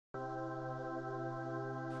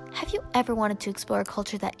Have you ever wanted to explore a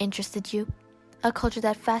culture that interested you? A culture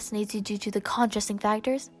that fascinates you due to the contrasting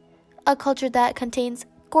factors? A culture that contains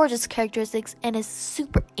gorgeous characteristics and is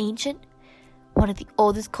super ancient? One of the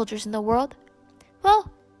oldest cultures in the world?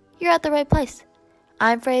 Well, you're at the right place.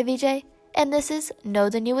 I'm Freya VJ, and this is Know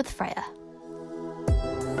the New with Freya.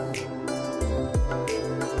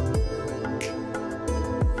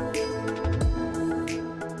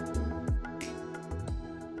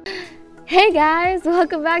 Hey guys,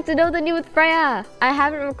 welcome back to Know the New with Freya. I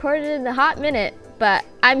haven't recorded in a hot minute, but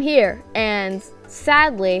I'm here, and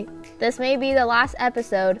sadly, this may be the last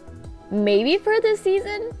episode, maybe for this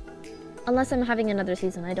season, unless I'm having another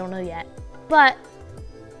season, I don't know yet. But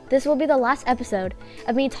this will be the last episode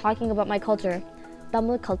of me talking about my culture,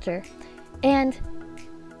 Tamil culture, and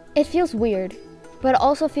it feels weird, but it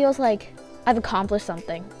also feels like I've accomplished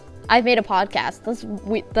something. I've made a podcast.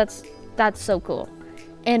 That's so cool,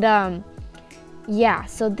 and yeah,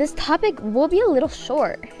 so this topic will be a little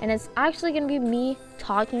short, and it's actually going to be me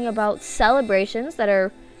talking about celebrations that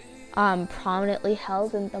are prominently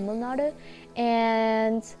held in Tamil Nadu,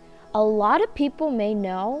 and a lot of people may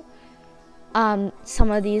know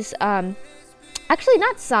some of these, actually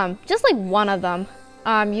not some, just like one of them.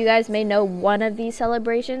 You guys may know one of these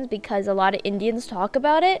celebrations because a lot of Indians talk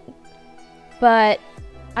about it, but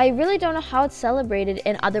I really don't know how it's celebrated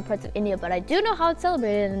in other parts of India, but I do know how it's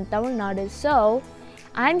celebrated in Tamil Nadu, so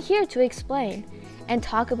I'm here to explain and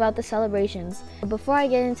talk about the celebrations. Before I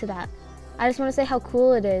get into that, I just want to say how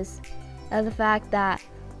cool it is the fact that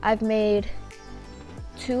I've made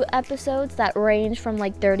 2 episodes that range from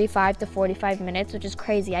like 35 to 45 minutes, which is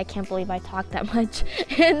crazy. I can't believe I talked that much.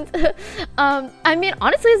 And I mean,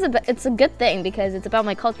 honestly, it's a good thing because it's about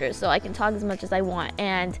my culture, so I can talk as much as I want.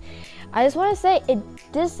 And I just want to say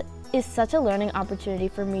this is such a learning opportunity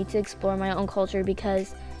for me to explore my own culture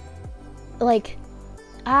because, like,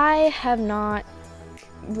 I have not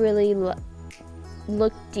really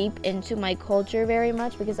looked deep into my culture very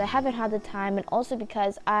much because I haven't had the time, and also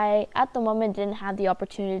because I, at the moment, didn't have the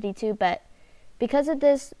opportunity to, but because of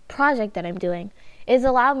this project that I'm doing, it's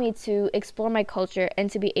allowed me to explore my culture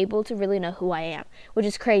and to be able to really know who I am, which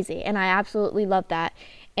is crazy, and I absolutely love that,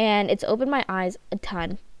 and it's opened my eyes a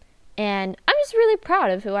ton. And I'm just really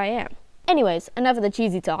proud of who I am. Anyways, enough of the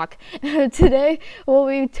cheesy talk. Today, we'll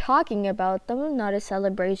be talking about Tamil Nadu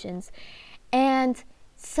celebrations. And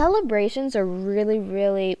celebrations are really,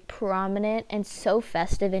 really prominent and so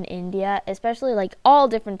festive in India, especially like all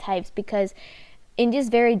different types because India's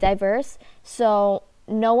very diverse. So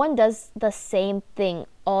no one does the same thing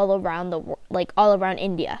all around the world, like all around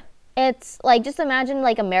India. It's like, just imagine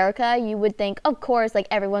like America. You would think, of course, like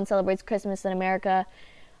everyone celebrates Christmas in America.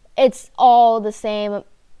 It's all the same,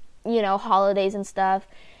 holidays and stuff.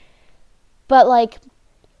 But, like,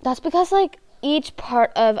 that's because, like, each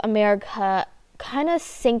part of America kind of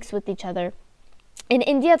syncs with each other. In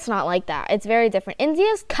India, it's not like that. It's very different.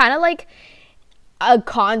 India's kind of like a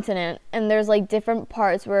continent, and there's, like, different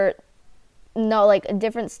parts where,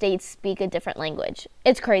 different states speak a different language.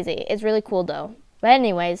 It's crazy. It's really cool, though. But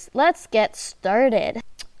anyways, let's get started.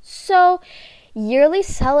 So, yearly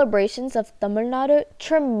celebrations of Tamil Nadu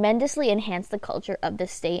tremendously enhance the culture of the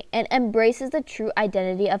state and embraces the true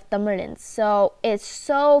identity of Tamilians. So it's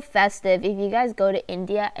so festive. If you guys go to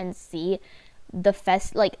India and see the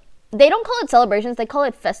they don't call it celebrations, they call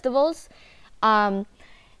it festivals. And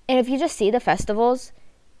if you just see the festivals,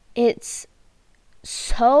 it's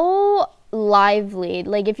so lively.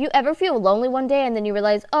 Like, if you ever feel lonely one day and then you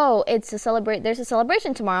realize, oh, there's a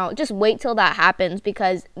celebration tomorrow, just wait till that happens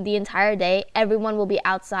because the entire day everyone will be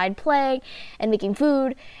outside playing and making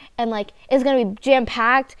food, and like it's gonna be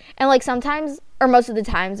jam-packed, and like sometimes, or most of the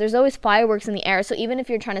times, there's always fireworks in the air, so even if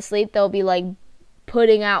you're trying to sleep, they'll be like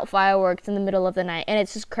putting out fireworks in the middle of the night, and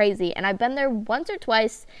it's just crazy. And I've been there once or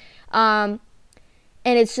twice, and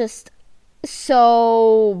it's just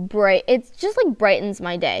so bright. It's just like brightens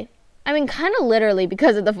my day. I mean, kind of literally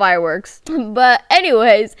because of the fireworks. But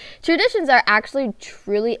anyways, traditions are actually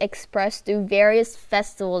truly expressed through various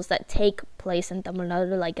festivals that take place in Tamil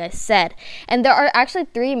Nadu, like I said. And there are actually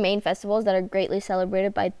 3 main festivals that are greatly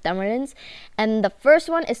celebrated by Tamilians. And the first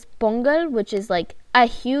one is Pongal, which is like a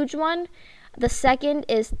huge one. The second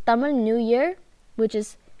is Tamil New Year, which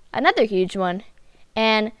is another huge one.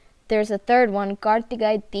 And there's a third one,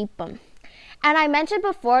 Kartigai Deepam. And I mentioned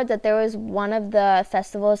before that there was one of the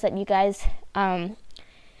festivals that you guys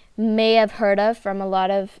may have heard of from a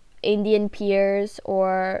lot of Indian peers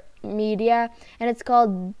or media, and it's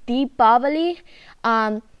called Deepavali.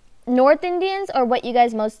 North Indians, or what you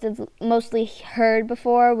guys mostly heard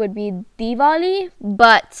before, would be Diwali.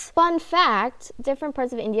 But fun fact, different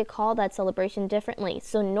parts of India call that celebration differently.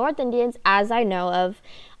 So North Indians, as I know of,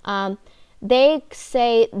 they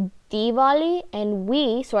say Diwali, and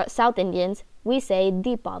we, so South Indians, we say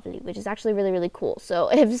Deepavali, which is actually really, really cool. So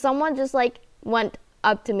if someone just like went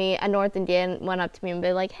up to me, a North Indian went up to me and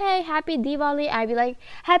be like, hey, happy Diwali, I'd be like,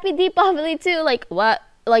 happy Deepavali too. Like, what?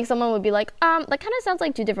 Like, someone would be like, that kind of sounds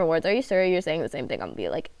like two different words. Are you sure you're saying the same thing? I'm gonna be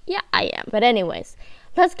like, yeah, I am. But anyways,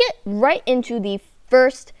 let's get right into the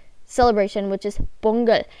first celebration, which is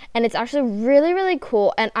Pongal. And it's actually really, really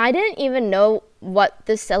cool. And I didn't even know what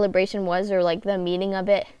this celebration was or like the meaning of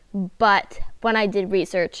it. But when I did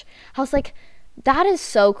research, I was like, that is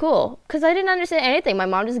so cool. Because I didn't understand anything. My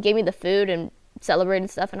mom just gave me the food and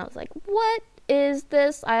celebrated stuff. And I was like, what is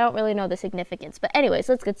this? I don't really know the significance. But anyways,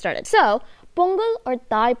 let's get started. So, Pongal or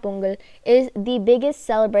Thai Pongal is the biggest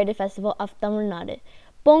celebrated festival of Tamil Nadu.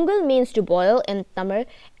 Pongal means to boil in Tamil,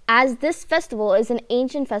 as this festival is an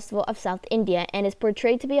ancient festival of South India and is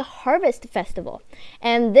portrayed to be a harvest festival.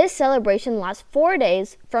 And this celebration lasts 4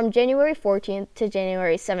 days from January 14th to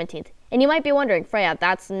January 17th. And you might be wondering, Freya,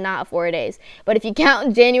 that's not 4 days. But if you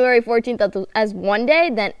count January 14th as 1 day,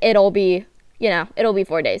 then it'll be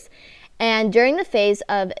 4 days. And during the phase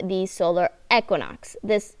of the solar equinox,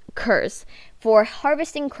 this occurs for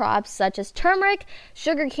harvesting crops such as turmeric,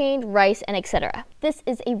 sugarcane, rice, and etc. This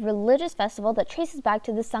is a religious festival that traces back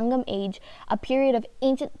to the Sangam age, a period of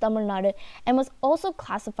ancient Tamil Nadu, and was also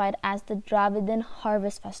classified as the Dravidian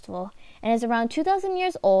Harvest Festival, and is around 2,000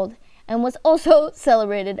 years old, and was also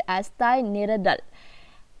celebrated as Thai Niradal.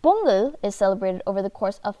 Pongal is celebrated over the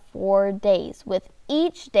course of 4 days, with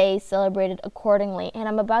each day celebrated accordingly. And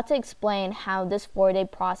I'm about to explain how this 4-day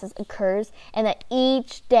process occurs and that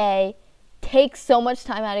each day takes so much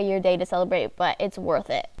time out of your day to celebrate, but it's worth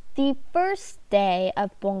it. The first day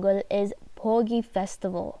of Pongal is Bhogi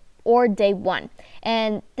Festival, or day 1.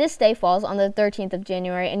 And this day falls on the 13th of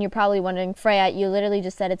January. And you're probably wondering, Freya, you literally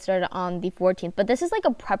just said it started on the 14th. But this is like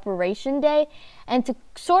a preparation day and to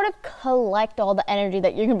sort of collect all the energy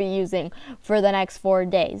that you're going to be using for the next 4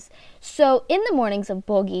 days. So in the mornings of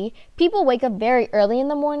Bhogi, people wake up very early in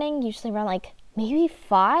the morning, usually around like maybe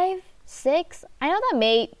 5, 6. I know that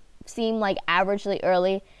may seem like averagely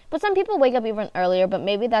early, but some people wake up even earlier, but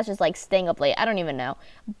maybe that's just like staying up late. I don't even know.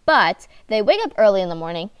 But they wake up early in the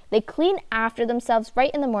morning. They clean after themselves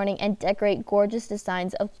right in the morning and decorate gorgeous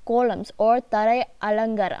designs of columns or tarai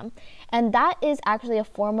alangaram. And that is actually a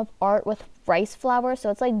form of art with rice flour. So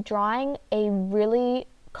it's like drawing a really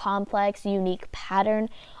complex, unique pattern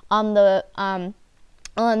on the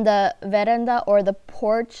veranda or the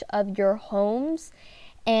porch of your homes.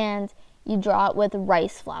 And you draw it with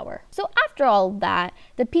rice flour. So after all that,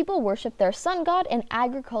 the people worship their sun god and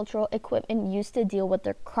agricultural equipment used to deal with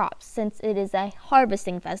their crops, since it is a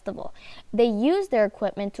harvesting festival. They use their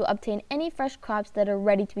equipment to obtain any fresh crops that are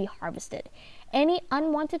ready to be harvested. Any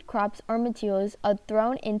unwanted crops or materials are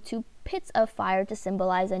thrown into pits of fire to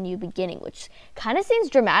symbolize a new beginning, which kind of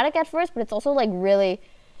seems dramatic at first, but it's also like really,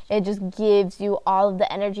 it just gives you all of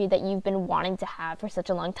the energy that you've been wanting to have for such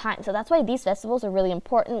a long time. So that's why these festivals are really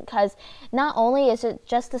important, because not only is it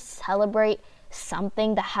just to celebrate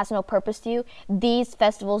something that has no purpose to you, these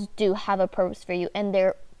festivals do have a purpose for you, and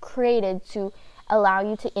they're created to allow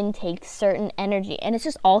you to intake certain energy, and it's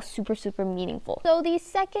just all super, super meaningful. So the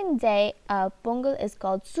second day of Pongal is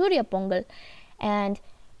called Surya Pongal, and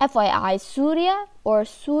FYI, Surya or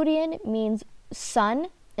Suryan means sun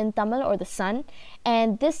in Tamil, or the sun,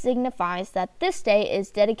 and this signifies that this day is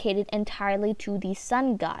dedicated entirely to the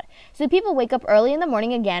sun god. So people wake up early in the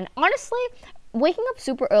morning again. Honestly, waking up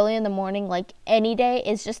super early in the morning, like any day,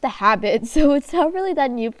 is just a habit, so it's not really that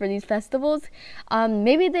new for these festivals.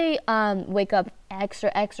 Maybe they wake up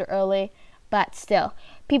extra early, but still,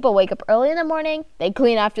 people wake up early in the morning, they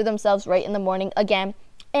clean after themselves right in the morning again,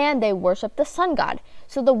 and they worship the sun god.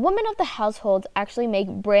 So the women of the households actually make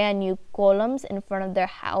brand new columns in front of their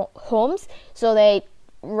homes. So they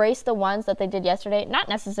erase the ones that they did yesterday. Not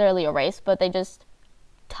necessarily erase, but they just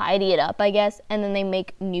tidy it up, I guess. And then they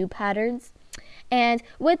make new patterns. And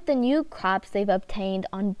with the new crops they've obtained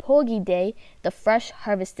on Bhogi Day, the fresh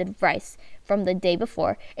harvested rice from the day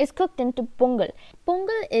before is cooked into pongal.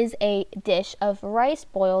 Pongal is a dish of rice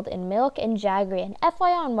boiled in milk and jaggery. And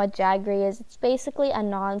FYI on what jaggery is, it's basically a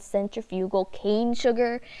non-centrifugal cane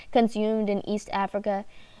sugar consumed in East Africa.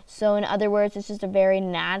 So in other words, it's just a very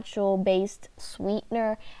natural-based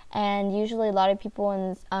sweetener. And usually a lot of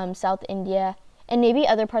people in South India, and maybe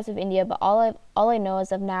other parts of India, but all I know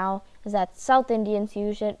as of now is that South Indians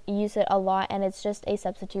use it a lot, and it's just a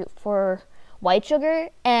substitute for white sugar,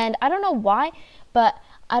 and I don't know why, but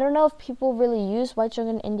I don't know if people really use white sugar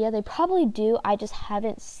in India. They probably do. I just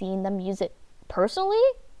haven't seen them use it personally.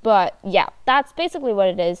 But yeah, that's basically what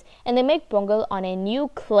it is. And they make pongal on a new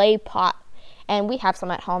clay pot. And we have some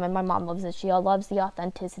at home, and my mom loves it. She loves the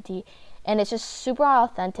authenticity. And it's just super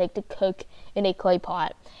authentic to cook in a clay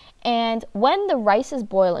pot. And when the rice is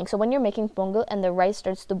boiling, so when you're making pongal and the rice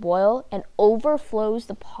starts to boil and overflows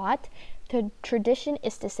the pot, the tradition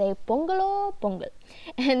is to say pongalo pongal.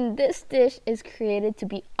 And this dish is created to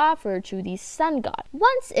be offered to the sun god.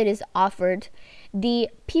 Once it is offered, the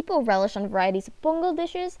people relish on varieties of pongal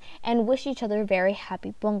dishes and wish each other very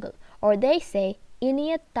happy pongal. Or they say,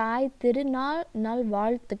 Iniya Thai Tirunal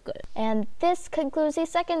Nalvalthukal. And this concludes the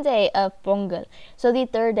second day of Pongal. So the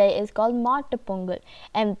third day is called Mata Pongal.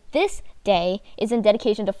 And this day is in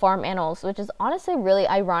dedication to farm animals, which is honestly really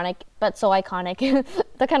ironic, but so iconic.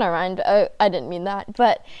 That kind of rhymed. I didn't mean that.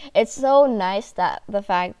 But it's so nice that the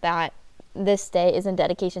fact that this day is in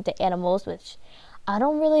dedication to animals, which I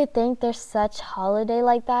don't really think there's such holiday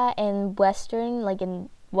like that in Western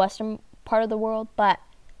part of the world, but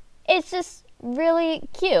it's just really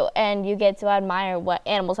cute, and you get to admire what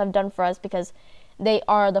animals have done for us because they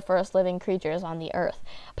are the first living creatures on the earth.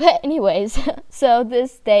 But anyways, so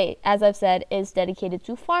this day, as I've said, is dedicated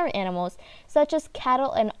to farm animals such as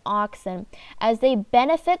cattle and oxen, as they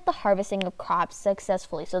benefit the harvesting of crops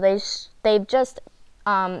successfully. So they've just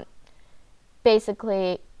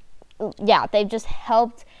they've just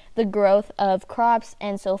helped the growth of crops,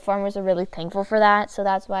 and so farmers are really thankful for that. So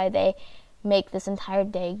that's why they make this entire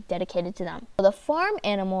day dedicated to them. The farm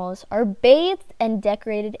animals are bathed and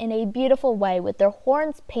decorated in a beautiful way with their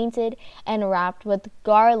horns painted and wrapped with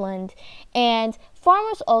garland. And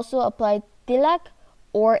farmers also apply tilak,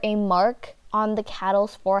 or a mark, on the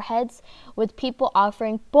cattle's foreheads, with people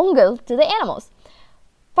offering pongal to the animals.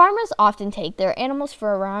 Farmers often take their animals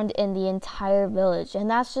for a round in the entire village, and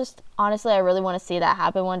that's just, honestly, I really want to see that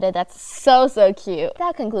happen one day. That's so cute.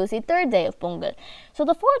 That concludes the third day of Pongal. So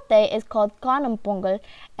the fourth day is called Kanam Pongal,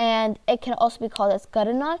 and it can also be called as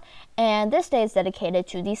Karunal, and this day is dedicated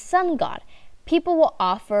to the sun god. People will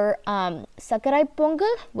offer Sakarai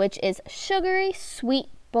Pongal, which is sugary, sweet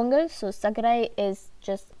pongal. So Sakarai is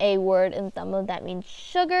just a word in Tamil that means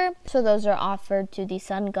sugar. So those are offered to the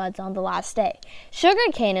sun gods on the last day. Sugar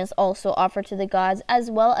cane is also offered to the gods as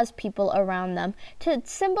well as people around them to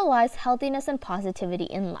symbolize healthiness and positivity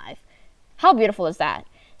in life. How beautiful is that?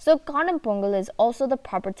 So Kanam Pongal is also the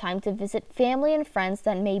proper time to visit family and friends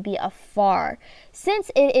that may be afar. Since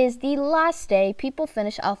it is the last day, people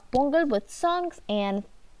finish off Pongal with songs and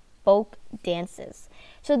folk dances.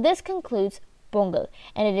 So this concludes Pongal,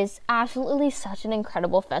 and it is absolutely such an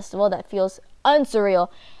incredible festival that feels unsurreal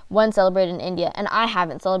when celebrated in India. And I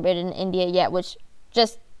haven't celebrated in India yet, which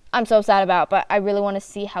just I'm so sad about, but I really want to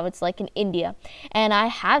see how it's like in India. And I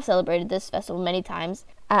have celebrated this festival many times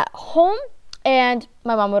at home, and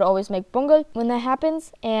my mom would always make pongal when that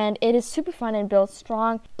happens, and it is super fun and builds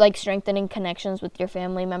strong, strengthening connections with your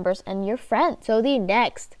family members and your friends. So the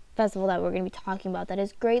next festival that we're going to be talking about that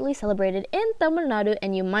is greatly celebrated in Tamil Nadu,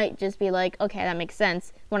 and you might just be like, okay, that makes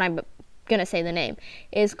sense when I'm going to say the name,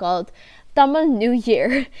 is called Tamil New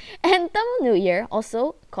Year. And Tamil New Year,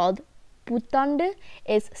 also called Putthandu,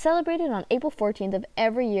 is celebrated on April 14th of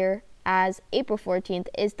every year, as April 14th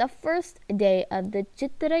is the first day of the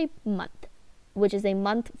Chitrai month, which is a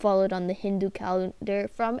month followed on the Hindu calendar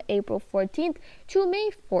from April 14th to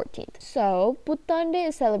May 14th. So, Putthandu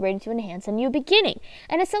is celebrated to enhance a new beginning,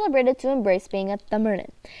 and is celebrated to embrace being a Tamilan.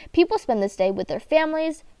 People spend this day with their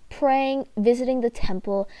families, praying, visiting the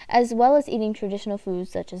temple, as well as eating traditional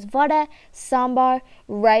foods such as vada, sambar,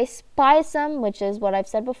 rice, payasam, which is what I've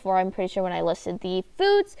said before, I'm pretty sure when I listed the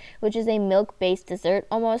foods, which is a milk-based dessert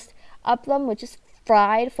almost, appam, which is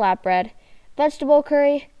fried flatbread, vegetable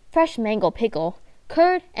curry, fresh mango pickle,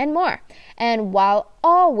 curd, and more, and while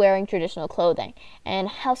all wearing traditional clothing. And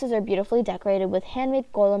houses are beautifully decorated with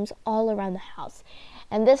handmade golems all around the house.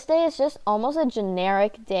 And this day is just almost a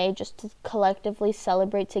generic day just to collectively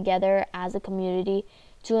celebrate together as a community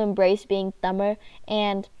to embrace being Tamil.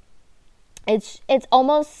 And it's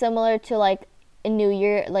almost similar to like a New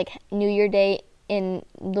Year Day in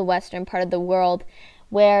the western part of the world,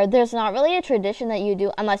 where there's not really a tradition that you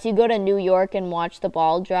do unless you go to New York and watch the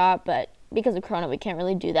ball drop, but because of Corona, we can't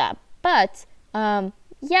really do that. But,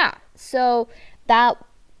 so that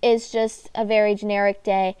is just a very generic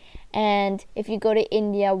day, and if you go to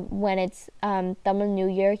India when it's Tamil New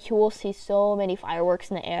Year, you will see so many fireworks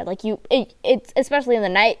in the air. It's especially in the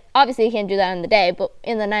night. Obviously, you can't do that in the day, but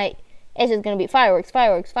in the night, it's just going to be fireworks,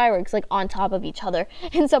 on top of each other,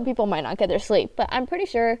 and some people might not get their sleep, but I'm pretty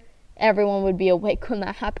sure everyone would be awake when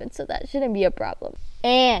that happens, so that shouldn't be a problem.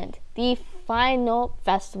 And the final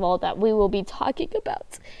festival that we will be talking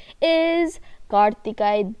about is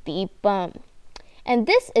Kartikai Deepam. And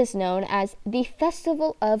this is known as the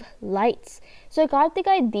Festival of Lights. So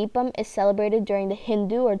Kartikai Deepam is celebrated during the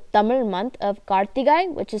Hindu or Tamil month of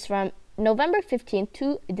Kartikai, which is from November 15th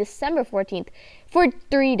to December 14th, for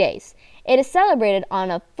 3 days. It is celebrated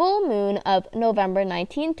on a full moon of November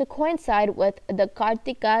 19th to coincide with the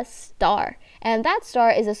Kartika star. And that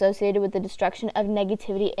star is associated with the destruction of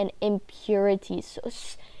negativity and impurities. So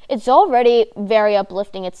it's already very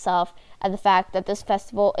uplifting itself at the fact that this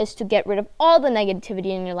festival is to get rid of all the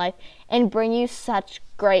negativity in your life and bring you such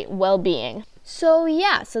great well-being. So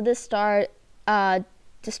this star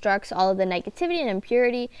destructs all of the negativity and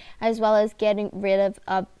impurity, as well as getting rid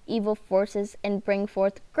of evil forces and bring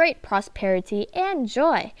forth great prosperity and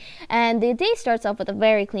joy. And the day starts off with a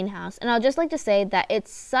very clean house. And I'd just like to say that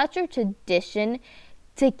it's such a tradition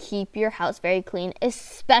to keep your house very clean,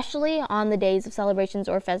 especially on the days of celebrations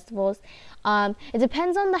or festivals. It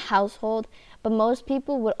depends on the household, but most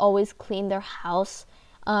people would always clean their house,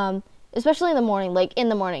 especially in the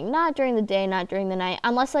morning, not during the day, not during the night,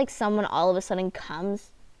 unless like someone all of a sudden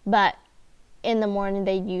comes. But in the morning,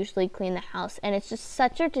 they usually clean the house, and it's just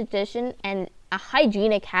such a tradition and a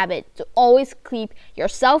hygienic habit to always keep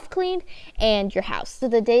yourself clean and your house. So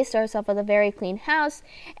the day starts off with a very clean house,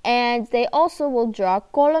 and they also will draw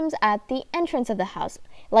columns at the entrance of the house,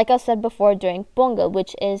 like I said before, during Pongal,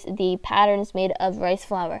 which is the patterns made of rice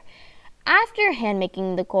flour. After hand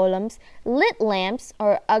making the columns, lit lamps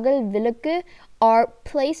or agal vilukku are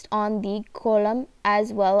placed on the column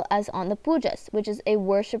as well as on the pujas, which is a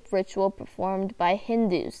worship ritual performed by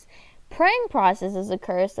Hindus. Praying processes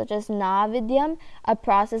occur, such as Navidyam, a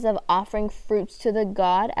process of offering fruits to the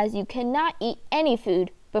god, as you cannot eat any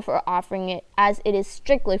food before offering it, as it is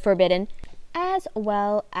strictly forbidden, as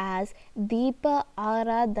well as Deepa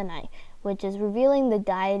Aradhanai, which is revealing the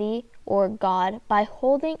deity or god by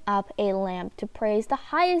holding up a lamp to praise the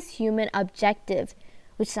highest human objective,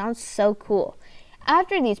 which sounds so cool.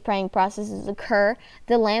 After these praying processes occur,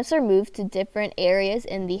 the lamps are moved to different areas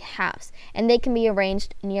in the house, and they can be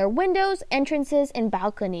arranged near windows, entrances, and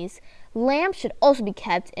balconies. Lamps should also be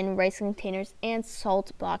kept in rice containers and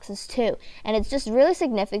salt boxes too. And it's just really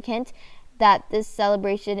significant that this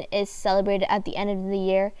celebration is celebrated at the end of the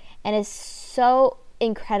year, and is so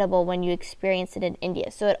incredible when you experience it in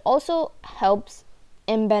India. So it also helps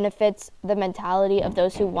and benefits the mentality of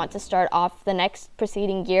those who want to start off the next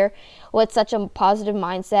preceding year with such a positive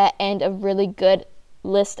mindset and a really good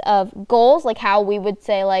list of goals, like how we would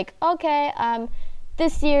say, like, okay,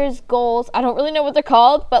 this year's goals, I don't really know what they're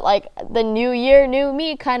called, but like the new year, new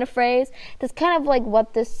me kind of phrase. That's kind of like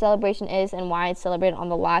what this celebration is and why it's celebrated on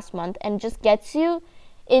the last month, and just gets you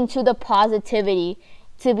into the positivity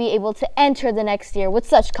to be able to enter the next year with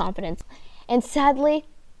such confidence. And sadly,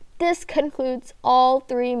 this concludes all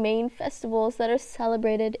 3 main festivals that are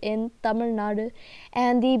celebrated in Tamil Nadu,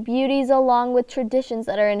 and the beauties along with traditions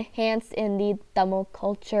that are enhanced in the Tamil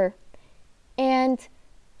culture. And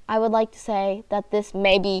I would like to say that this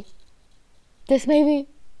may be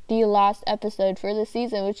the last episode for the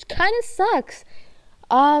season, which kind of sucks.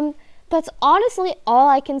 That's honestly all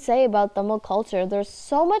I can say about Tamil culture. There's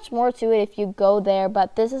so much more to it if you go there,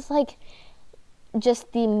 but this is like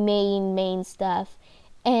just the main stuff.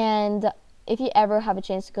 And if you ever have a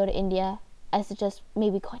chance to go to India, I suggest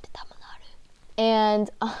maybe going to Tamil Nadu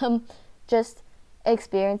and just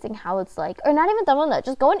experiencing how it's like, or not even Tamil Nadu,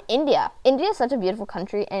 just go in India. India is such a beautiful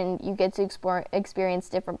country, and you get to experience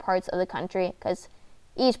different parts of the country, because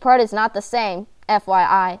each part is not the same.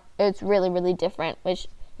 FYI, it's really, really different, which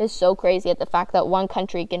is so crazy at the fact that one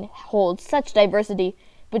country can hold such diversity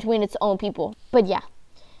between its own people. But yeah,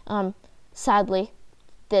 sadly,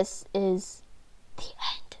 this is the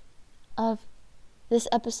end of this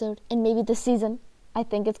episode, and maybe this season. I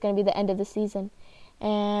think it's going to be the end of the season.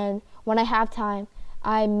 And when I have time,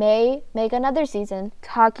 I may make another season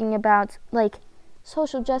talking about like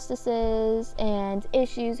social justices and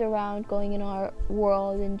issues around going in our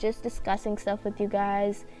world, and just discussing stuff with you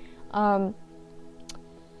guys.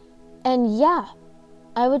 And yeah,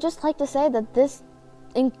 I would just like to say that this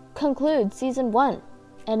concludes season 1.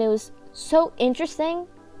 And it was so interesting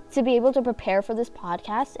to be able to prepare for this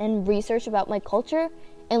podcast and research about my culture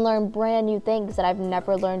and learn brand new things that I've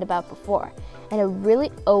never learned about before. And it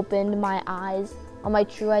really opened my eyes on my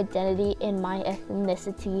true identity in my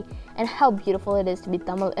ethnicity, and how beautiful it is to be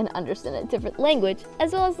Tamil and understand a different language,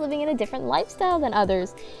 as well as living in a different lifestyle than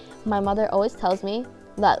others. My mother always tells me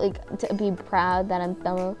that to be proud that I'm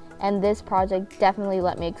Tamil, and this project definitely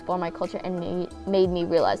let me explore my culture and made me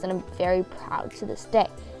realize that I'm very proud to this day.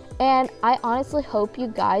 And I honestly hope you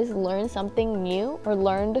guys learned something new or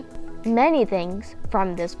learned many things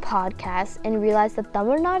from this podcast and realized that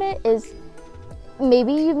Tamil Nadu is,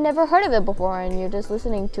 maybe you've never heard of it before and you're just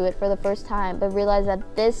listening to it for the first time, but realize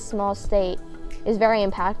that this small state is very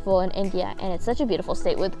impactful in India, and it's such a beautiful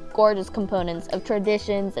state with gorgeous components of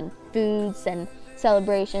traditions and foods and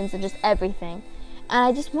celebrations and just everything. And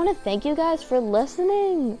I just want to thank you guys for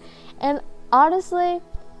listening. And honestly,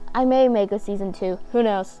 I may make a season 2, who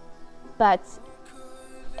knows, but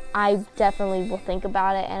I definitely will think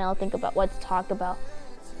about it, and I'll think about what to talk about.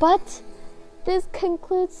 But this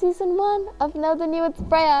concludes season 1 of Know the New with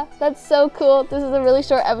Freya. That's so cool. This is a really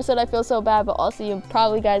short episode. I feel so bad, but also you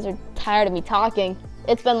probably guys are tired of me talking.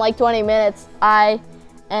 It's been like 20 minutes. I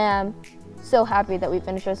am so happy that we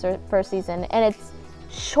finished our first season, and it's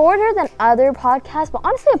shorter than other podcasts, but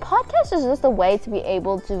honestly, a podcast is just a way to be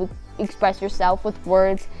able to express yourself with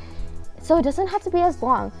words, so it doesn't have to be as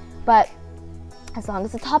long. But as long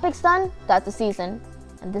as the topic's done, that's a season.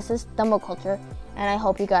 And this is Tamil culture, and I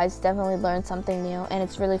hope you guys definitely learned something new, and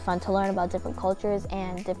it's really fun to learn about different cultures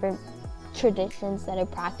and different traditions that are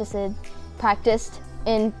practiced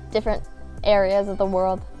in different areas of the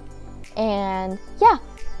world. And yeah,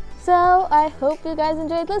 so I hope you guys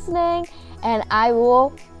enjoyed listening, and I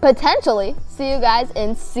will potentially see you guys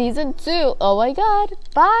in season 2. Oh my god,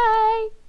 bye!